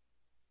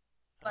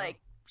 Oh, Like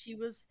She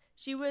was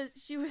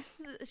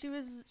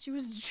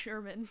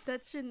German.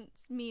 That shouldn't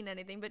mean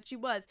anything, but she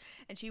was,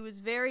 and she was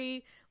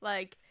very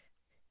like,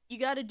 you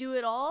got to do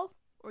it all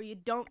or you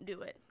don't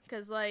do it,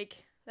 because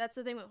like that's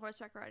the thing with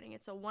horseback riding.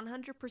 It's a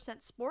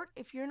 100% sport.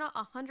 If you're not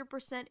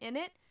 100% in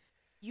it,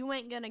 you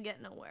ain't gonna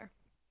get nowhere.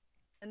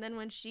 And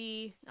then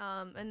she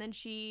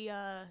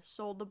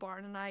sold the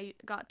barn, and I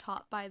got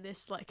taught by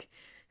this like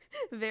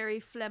very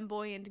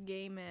flamboyant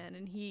gay man,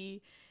 and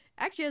he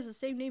actually has the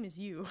same name as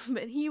you,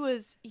 but he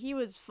was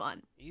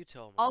fun. You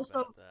told me Also,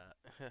 about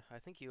that. I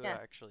think you yeah,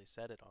 actually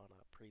said it on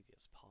a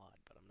previous pod,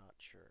 but I'm not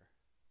sure.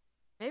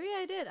 maybe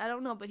I did. I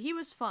don't know, but he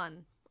was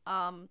fun.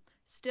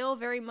 Still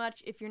very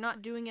much, if you're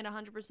not doing it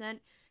 100%,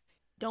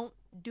 don't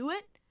do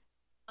it.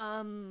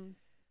 Um,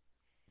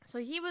 so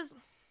he was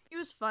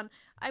fun.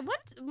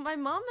 My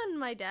mom and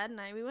my dad and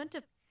we went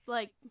to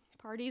like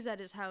parties at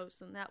his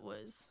house, and that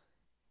was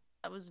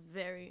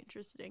very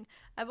interesting.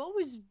 I've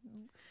always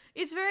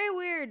It's very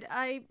weird.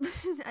 I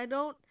I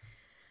don't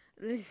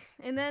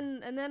and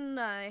then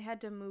I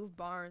had to move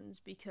barns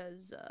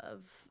because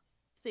of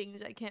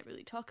things I can't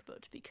really talk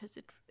about because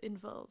it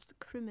involves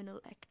criminal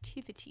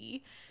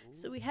activity.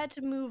 So Ooh. we had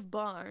to move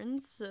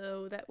barns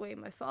so that way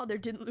my father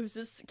didn't lose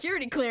his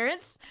security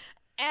clearance.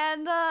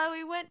 And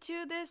we went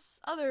to this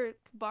other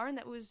barn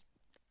that was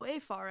way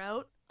far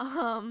out.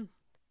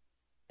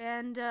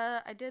 And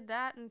I did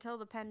that until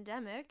the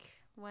pandemic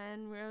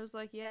when I was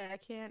like, yeah, I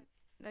can't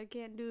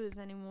do this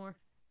anymore.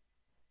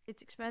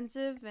 It's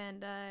expensive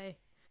and I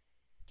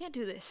can't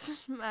do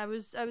this. I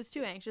was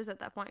too anxious at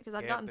that point because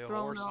I'd Can't gotten be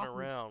thrown horsing off.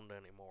 around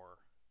anymore.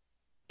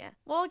 Yeah.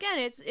 Well, again,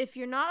 it's if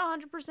you're not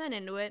 100%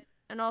 into it,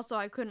 and also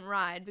I couldn't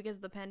ride because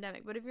of the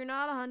pandemic. But if you're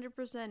not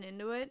 100%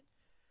 into it,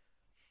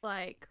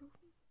 like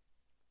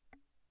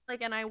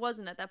and I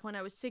wasn't at that point.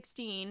 I was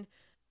 16,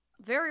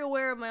 very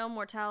aware of my own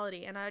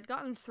mortality, and I had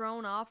gotten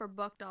thrown off or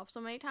bucked off so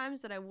many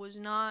times that I was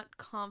not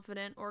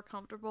confident or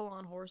comfortable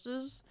on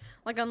horses,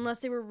 like unless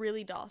they were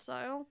really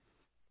docile.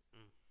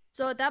 Mm.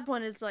 So at that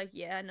point, it's like,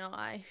 yeah, no,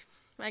 I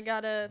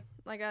gotta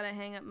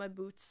hang up my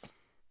boots.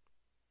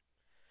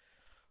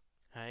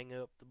 Hang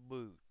up the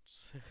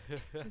boots.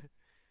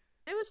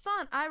 It was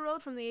fun. I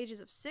rode from the ages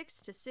of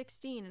 6 to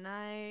 16,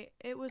 and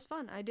it was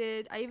fun. I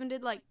even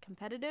did like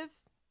competitive,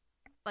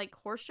 like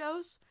horse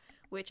shows,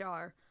 which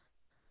are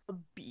a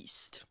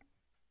beast.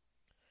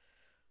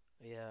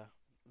 Yeah,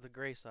 the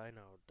Grace I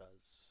know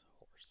does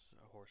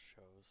horse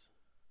shows.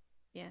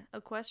 Yeah,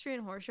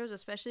 equestrian horse shows,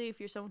 especially if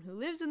you're someone who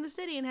lives in the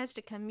city and has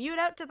to commute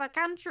out to the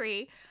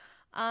country.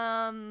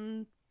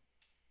 Um,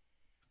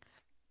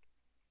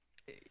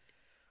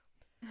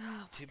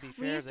 oh my To be god,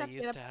 we fair, used to they have to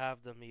get used up to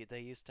have them. They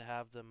used to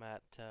have them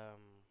at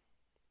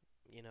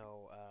you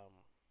know,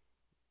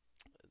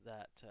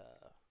 that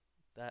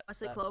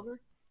Wesley that. Clover,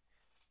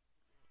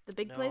 the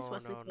big place, No,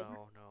 Wesley no, Clover.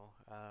 no, no.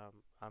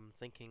 I'm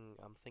thinking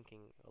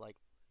like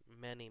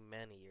many,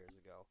 many years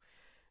ago.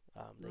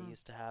 They Mm.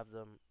 used to have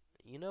them.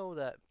 You know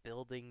that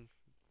building,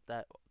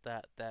 that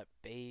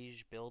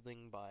beige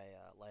building by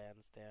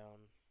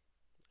Lansdowne.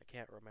 I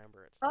can't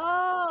remember its name.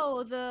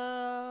 Oh,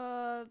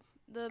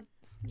 the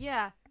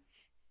yeah,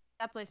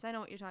 that place. I know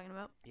what you're talking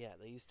about. Yeah,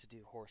 they used to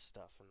do horse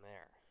stuff in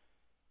there.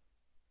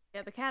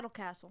 Yeah, the Cattle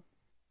Castle.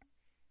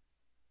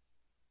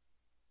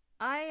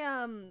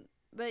 I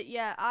but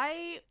yeah,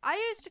 I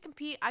used to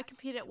compete. I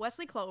competed at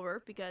Wesley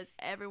Clover because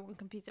everyone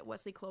competes at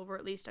Wesley Clover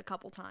at least a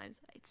couple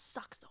times. It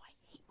sucks though. I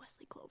hate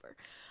Wesley Clover.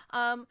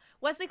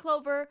 Wesley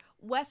Clover,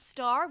 West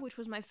Star, which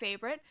was my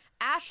favorite,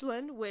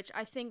 Ashland, which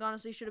I think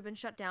honestly should have been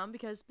shut down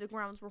because the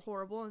grounds were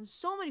horrible and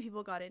so many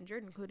people got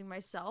injured, including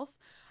myself.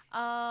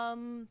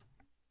 Um,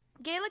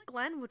 Gaelic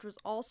Glen, which was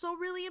also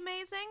really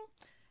amazing.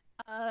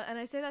 And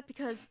I say that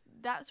because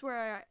that's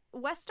where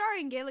West Star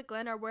and Gaelic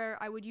Glen are where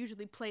I would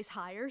usually place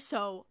higher,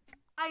 so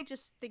I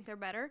just think they're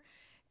better.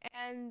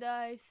 And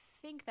I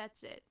think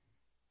that's it.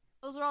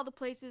 Those are all the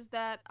places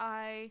that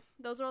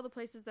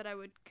I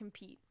would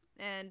compete.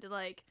 And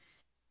like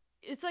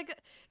it's like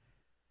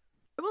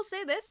I will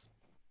say this,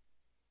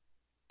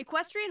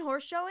 equestrian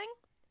horse showing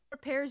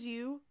prepares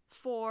you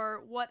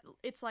for what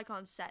it's like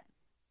on set.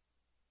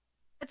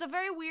 It's a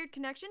very weird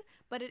connection,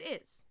 but it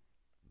is.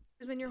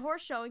 Because when you're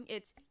horse showing,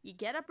 it's you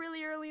get up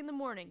really early in the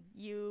morning.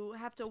 You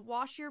have to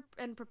wash your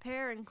and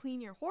prepare and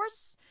clean your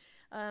horse.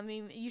 I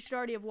mean, you should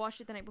already have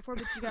washed it the night before,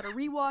 but you got to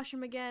rewash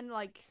them again.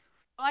 Like,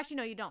 well, actually,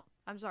 no, you don't.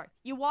 I'm sorry.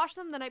 You wash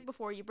them the night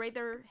before. You braid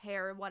their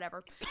hair,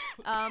 whatever.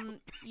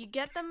 You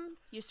get them.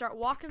 You start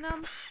walking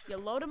them. You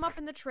load them up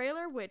in the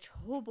trailer, which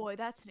oh boy,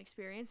 that's an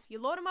experience. You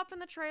load them up in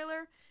the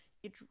trailer.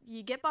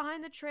 You get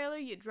behind the trailer.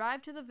 You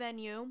drive to the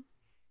venue.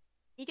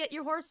 You get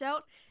your horse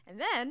out, and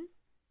then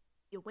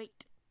you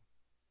wait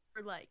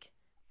for like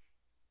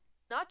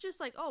not just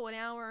like oh an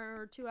hour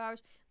or 2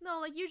 hours. No,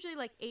 like usually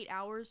like 8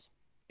 hours.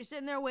 You're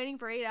sitting there waiting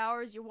for 8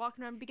 hours. You're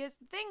walking around because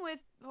the thing with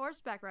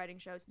horseback riding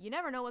shows, you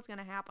never know what's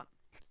gonna happen.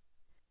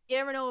 You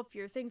never know if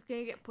your thing's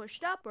gonna get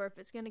pushed up or if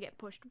it's gonna get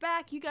pushed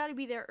back. You gotta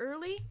be there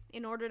early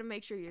in order to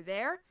make sure you're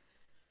there,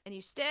 and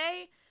you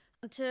stay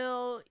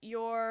until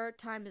your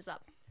time is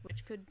up,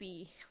 which could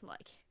be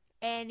like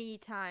any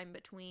time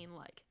between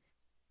like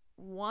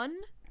 1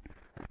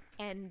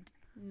 and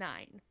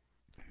 9.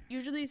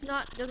 Usually it's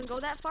not doesn't go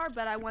that far,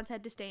 but I once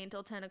had to stay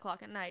until 10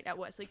 o'clock at night at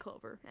Wesley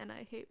Clover, and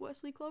I hate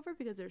Wesley Clover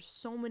because there's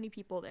so many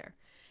people there,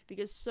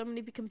 because so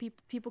many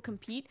people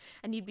compete,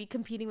 and you'd be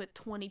competing with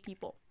 20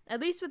 people. At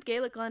least with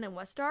Gaelic Glen and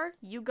Westar,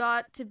 you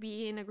got to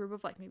be in a group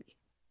of like maybe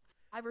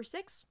 5 or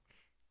 6,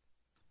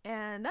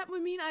 and that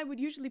would mean I would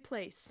usually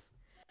place.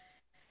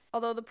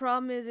 Although the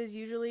problem is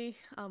usually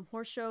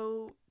horse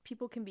show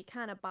people can be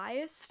kind of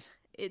biased.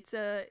 It's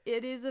an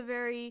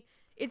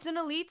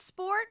elite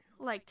sport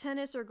like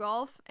tennis or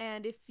golf,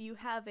 and if you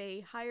have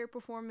a higher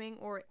performing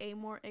or a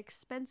more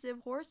expensive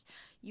horse,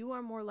 you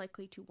are more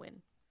likely to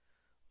win.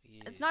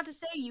 Yeah. It's not to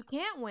say you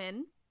can't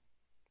win.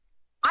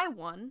 I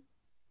won.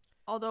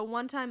 Although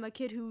one time a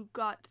kid who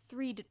got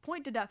 3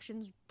 point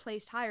deductions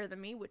placed higher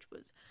than me, which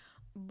was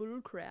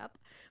bull crap.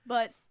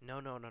 But No,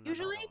 no, no, no, no,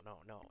 usually, no,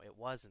 no, no. It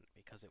wasn't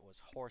because it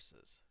was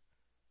horses.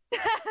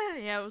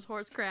 yeah, it was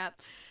horse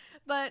crap.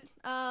 But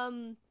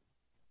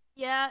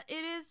yeah,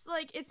 it is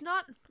like it's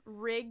not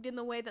rigged in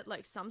the way that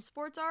like some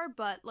sports are,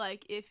 but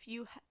like if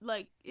you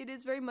like it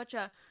is very much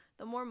a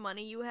the more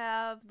money you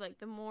have, like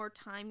the more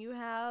time you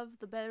have,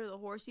 the better the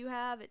horse you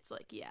have. It's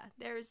like yeah,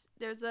 there's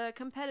a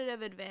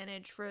competitive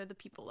advantage for the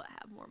people that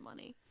have more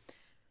money.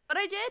 But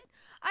I did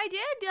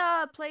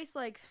place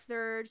like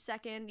third,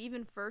 second,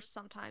 even first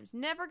sometimes.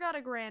 Never got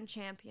a grand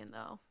champion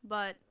though.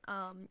 But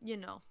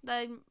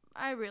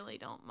I really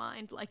don't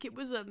mind. Like it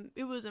was a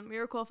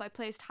miracle if I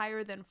placed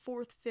higher than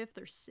fourth, fifth,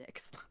 or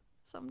sixth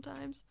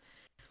sometimes.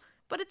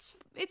 But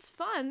it's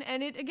fun,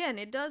 and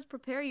it does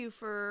prepare you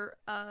for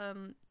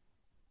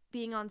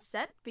being on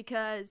set,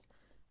 because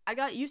I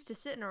got used to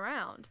sitting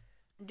around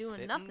doing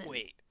Sit and nothing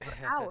wait. for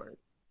hours.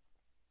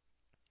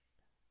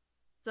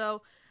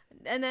 So,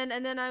 and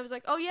then I was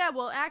like, oh yeah,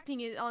 well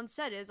acting on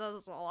set is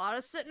a lot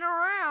of sitting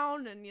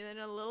around and then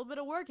a little bit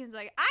of work. And it's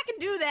like I can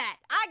do that.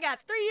 I got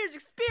 3 years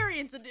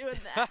experience of doing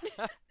that.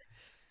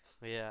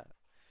 Yeah,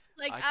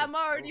 Like I I'm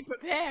cause already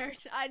prepared.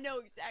 I know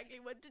exactly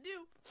what to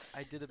do.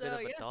 I did a bit So of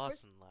a yeah, of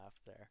course. Dawson laugh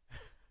there.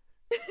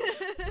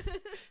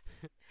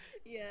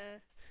 Yeah.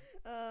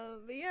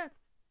 But yeah,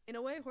 in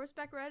a way,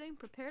 horseback riding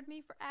prepared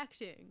me for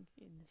acting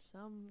in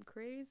some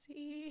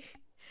crazy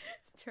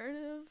turn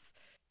of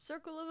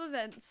circle of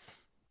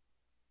events.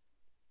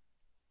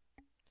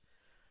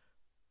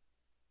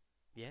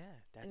 Yeah,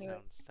 Anyway.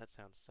 that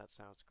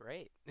sounds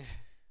great.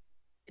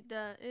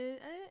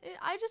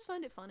 I just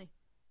find it funny.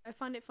 I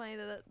find it funny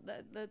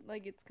that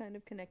like it's kind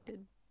of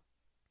connected.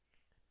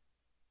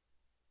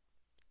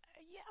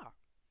 Yeah,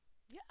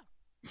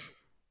 yeah.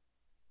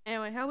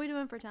 Anyway, how are we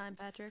doing for time,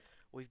 Patrick?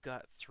 We've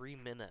got 3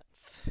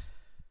 minutes.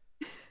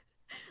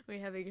 We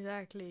have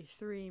exactly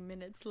 3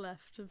 minutes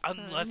left of time.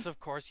 Unless, of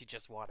course, you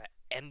just want to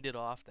end it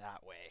off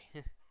that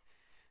way.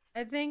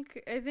 I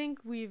think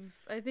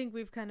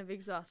we've kind of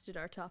exhausted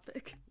our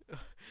topic.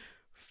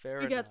 Fair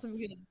We got enough. some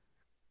good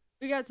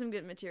we got some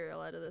good material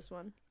out of this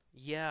one.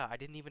 Yeah, I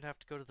didn't even have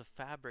to go to the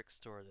fabric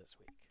store this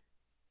week.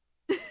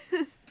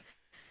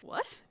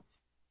 What?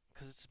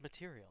 Because it's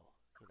material,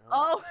 you know?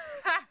 Oh,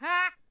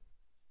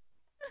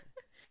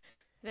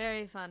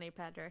 very funny,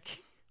 Patrick.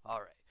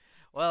 Alright.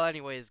 Well,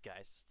 anyways,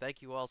 guys,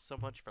 thank you all so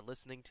much for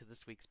listening to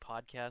this week's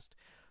podcast.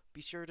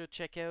 Be sure to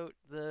check out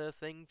the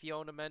thing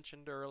Fiona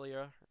mentioned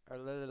earlier.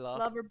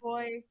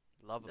 Loverboy,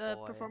 Love a the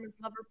boy. performance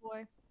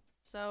Loverboy.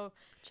 So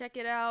check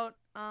it out.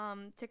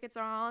 Tickets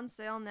are on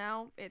sale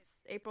now. It's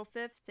April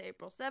 5th to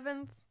April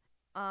 7th.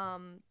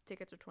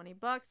 Tickets are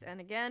 $20, and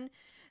again,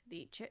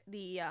 the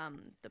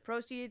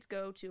proceeds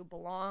go to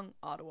Belong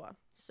Ottawa.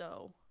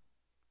 So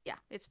yeah,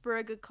 it's for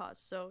a good cause.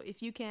 So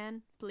if you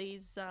can,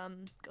 please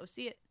go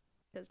see it,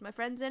 because my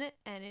friend's in it,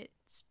 and it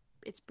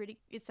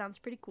sounds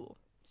pretty cool.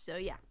 So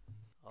yeah.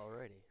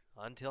 Alrighty.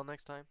 Until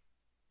next time,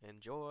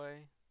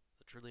 enjoy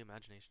the Truly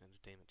Imagination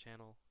Entertainment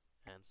channel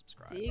and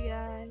subscribe. See you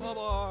guys. Bye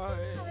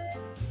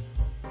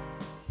bye.